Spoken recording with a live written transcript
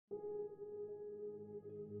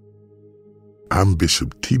I'm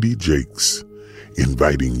Bishop T.D. Jakes,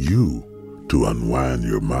 inviting you to unwind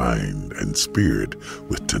your mind and spirit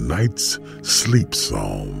with tonight's Sleep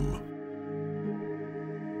Psalm.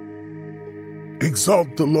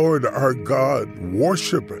 Exalt the Lord our God,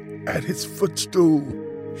 worship at his footstool.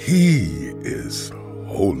 He is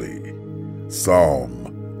holy.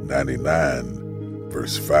 Psalm 99,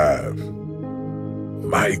 verse 5.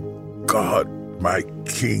 My God, my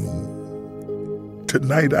King,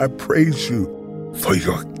 tonight I praise you for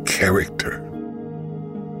your character.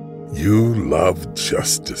 You love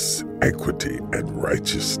justice, equity, and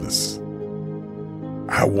righteousness.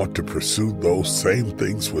 I want to pursue those same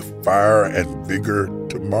things with fire and vigor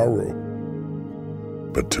tomorrow.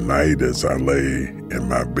 But tonight, as I lay in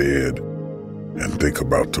my bed and think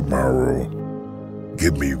about tomorrow,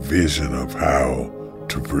 give me vision of how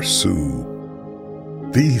to pursue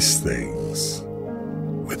these things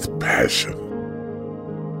with passion.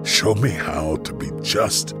 Show me how to be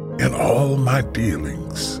just in all my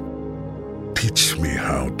dealings. Teach me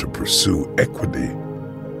how to pursue equity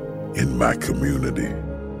in my community.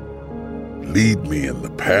 Lead me in the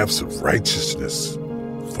paths of righteousness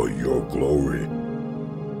for your glory.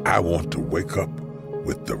 I want to wake up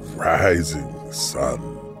with the rising sun,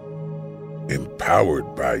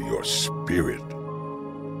 empowered by your spirit.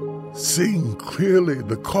 Seeing clearly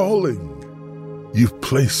the calling you've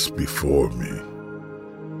placed before me.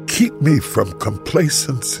 Keep me from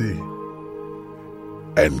complacency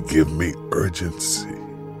and give me urgency.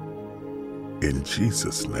 In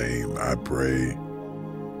Jesus' name I pray.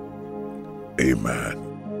 Amen.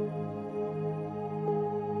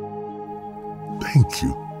 Thank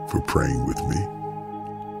you for praying with me.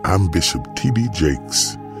 I'm Bishop T.D.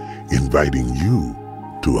 Jakes, inviting you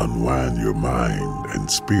to unwind your mind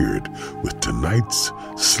and spirit with tonight's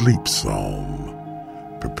Sleep Psalm.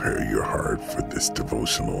 Prepare your heart for this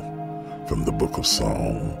devotional from the book of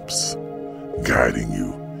Psalms, guiding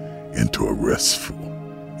you into a restful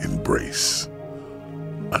embrace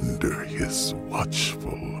under his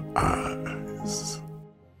watchful eyes.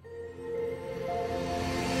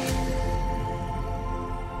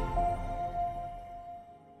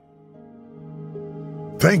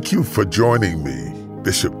 Thank you for joining me,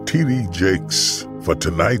 Bishop T.D. Jakes, for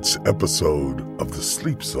tonight's episode of the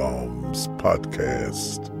Sleep Psalms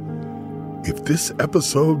podcast. If this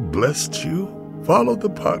episode blessed you, follow the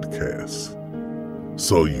podcast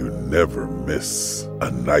so you never miss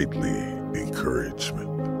a nightly encouragement.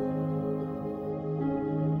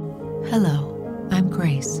 Hello, I'm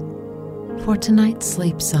Grace. For tonight's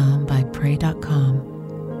Sleep Psalm by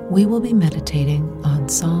Pray.com, we will be meditating on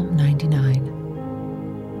Psalm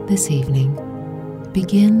 99. This evening,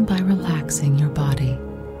 begin by relaxing your body.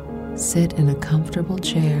 Sit in a comfortable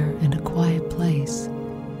chair in a quiet place.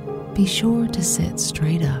 Be sure to sit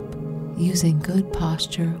straight up, using good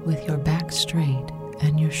posture with your back straight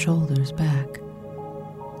and your shoulders back.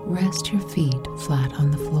 Rest your feet flat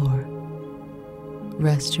on the floor.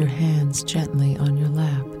 Rest your hands gently on your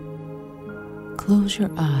lap. Close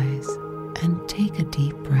your eyes and take a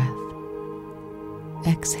deep breath.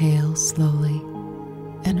 Exhale slowly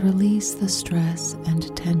and release the stress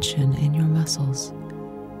and tension in your muscles.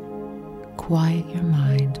 Quiet your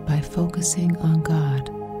mind by focusing on God.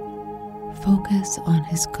 Focus on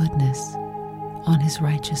his goodness, on his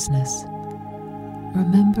righteousness.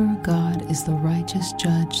 Remember, God is the righteous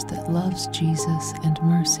judge that loves Jesus and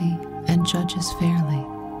mercy and judges fairly.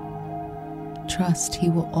 Trust he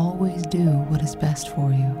will always do what is best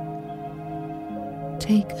for you.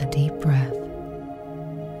 Take a deep breath.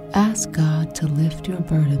 Ask God to lift your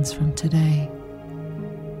burdens from today.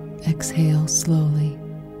 Exhale slowly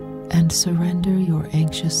and surrender your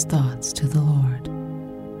anxious thoughts to the Lord.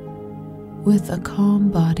 With a calm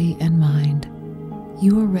body and mind,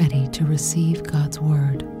 you are ready to receive God's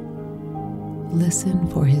word. Listen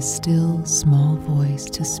for his still, small voice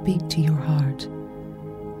to speak to your heart.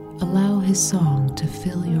 Allow his song to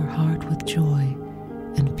fill your heart with joy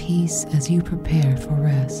and peace as you prepare for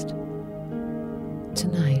rest.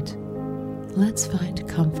 Tonight, let's find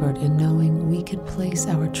comfort in knowing we can place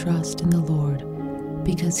our trust in the Lord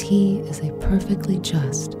because he is a perfectly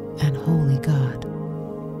just and holy God.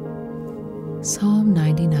 Psalm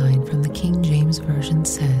 99 from the King James Version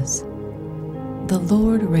says, "The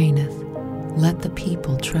Lord reigneth, let the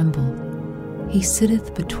people tremble. He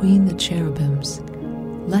sitteth between the cherubims,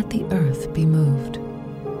 let the earth be moved.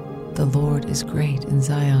 The Lord is great in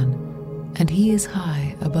Zion, and he is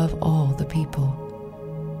high above all the people.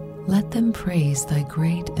 Let them praise thy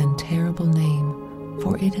great and terrible name,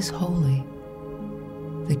 for it is holy.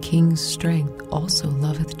 The king's strength also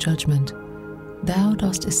loveth judgment. Thou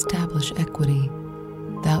dost establish equity.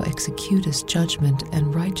 Thou executest judgment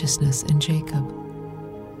and righteousness in Jacob.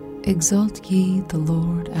 Exalt ye the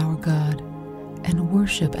Lord our God, and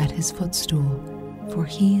worship at his footstool, for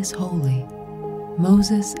he is holy.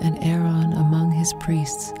 Moses and Aaron among his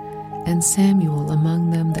priests, and Samuel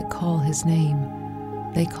among them that call his name,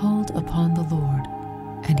 they called upon the Lord,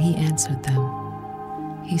 and he answered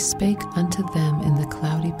them. He spake unto them in the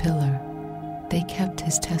cloudy pillar. They kept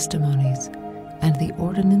his testimonies, and the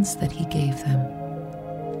ordinance that he gave them.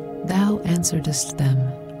 Thou answeredst them,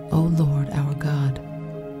 O Lord our God.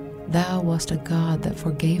 Thou wast a God that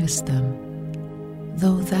forgavest them,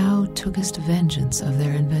 though thou tookest vengeance of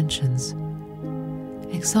their inventions.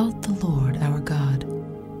 Exalt the Lord our God,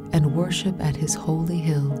 and worship at his holy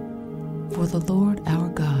hill, for the Lord our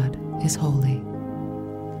God is holy.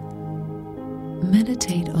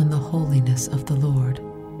 Meditate on the holiness of the Lord.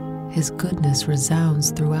 His goodness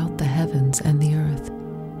resounds throughout the heavens and the earth.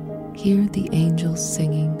 Hear the angels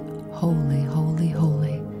singing, Holy, holy,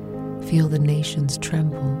 holy. Feel the nations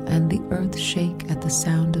tremble and the earth shake at the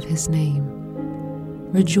sound of his name.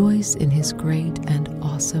 Rejoice in his great and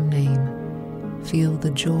awesome name. Feel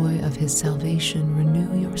the joy of his salvation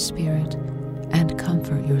renew your spirit and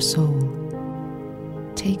comfort your soul.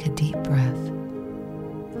 Take a deep breath.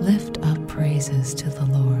 Lift up praises to the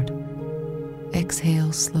Lord.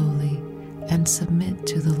 Exhale slowly and submit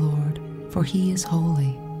to the Lord, for he is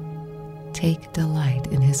holy. Take delight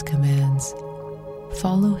in his commands.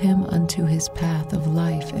 Follow him unto his path of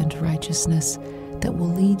life and righteousness that will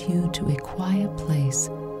lead you to a quiet place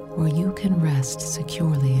where you can rest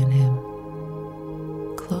securely in him.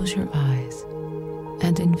 Close your eyes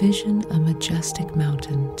and envision a majestic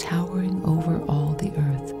mountain towering over all the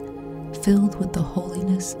earth, filled with the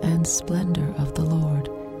holiness and splendor of the Lord.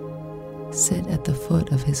 Sit at the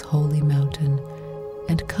foot of his holy mountain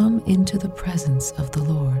and come into the presence of the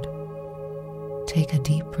Lord. Take a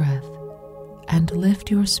deep breath and lift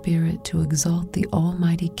your spirit to exalt the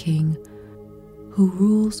Almighty King, who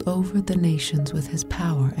rules over the nations with his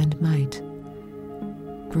power and might.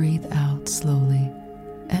 Breathe out slowly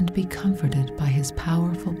and be comforted by his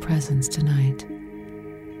powerful presence tonight.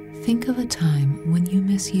 Think of a time when you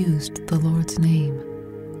misused the Lord's name.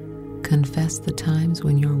 Confess the times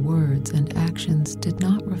when your words and actions did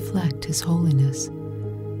not reflect his holiness.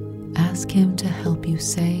 Ask him to help you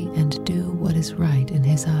say and do what is right in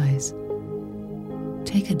his eyes.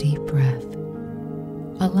 Take a deep breath.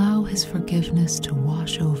 Allow his forgiveness to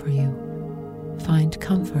wash over you. Find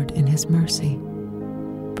comfort in his mercy.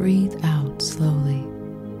 Breathe out slowly.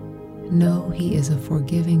 Know he is a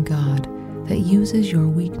forgiving God that uses your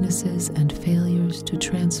weaknesses and failures to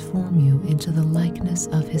transform you into the likeness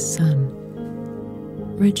of his Son.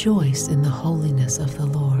 Rejoice in the holiness of the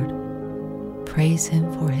Lord. Praise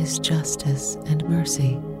him for his justice and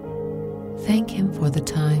mercy. Thank him for the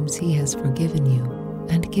times he has forgiven you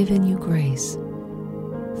and given you grace.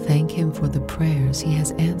 Thank him for the prayers he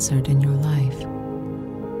has answered in your life.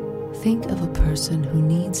 Think of a person who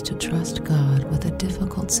needs to trust God with a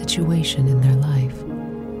difficult situation in their life.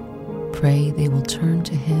 Pray they will turn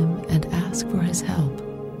to him and ask for his help.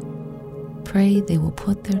 Pray they will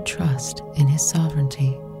put their trust in his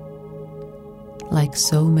sovereignty. Like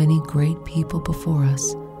so many great people before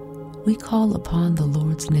us, we call upon the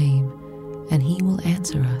Lord's name, and he will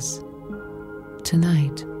answer us.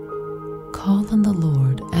 Tonight, call on the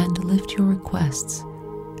Lord and lift your requests,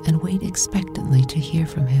 and wait expectantly to hear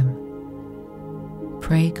from him.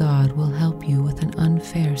 Pray God will help you with an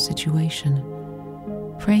unfair situation.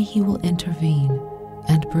 Pray he will intervene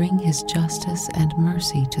and bring his justice and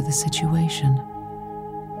mercy to the situation.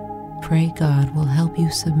 Pray God will help you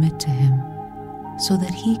submit to him so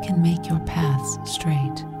that he can make your paths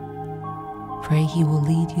straight. Pray he will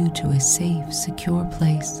lead you to a safe, secure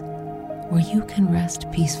place where you can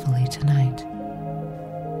rest peacefully tonight.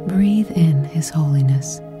 Breathe in his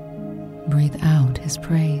holiness. Breathe out his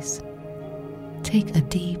praise. Take a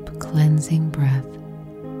deep, cleansing breath.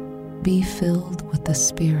 Be filled with the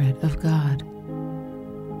Spirit of God.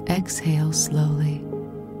 Exhale slowly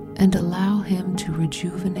and allow him to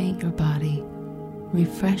rejuvenate your body,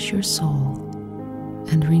 refresh your soul,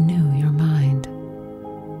 and renew your mind.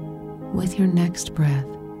 With your next breath,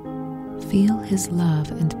 feel his love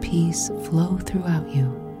and peace flow throughout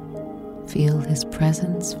you. Feel his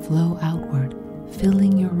presence flow outward,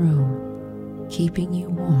 filling your room, keeping you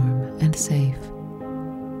warm and safe.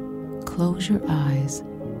 Close your eyes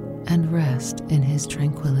and rest in his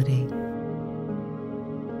tranquility.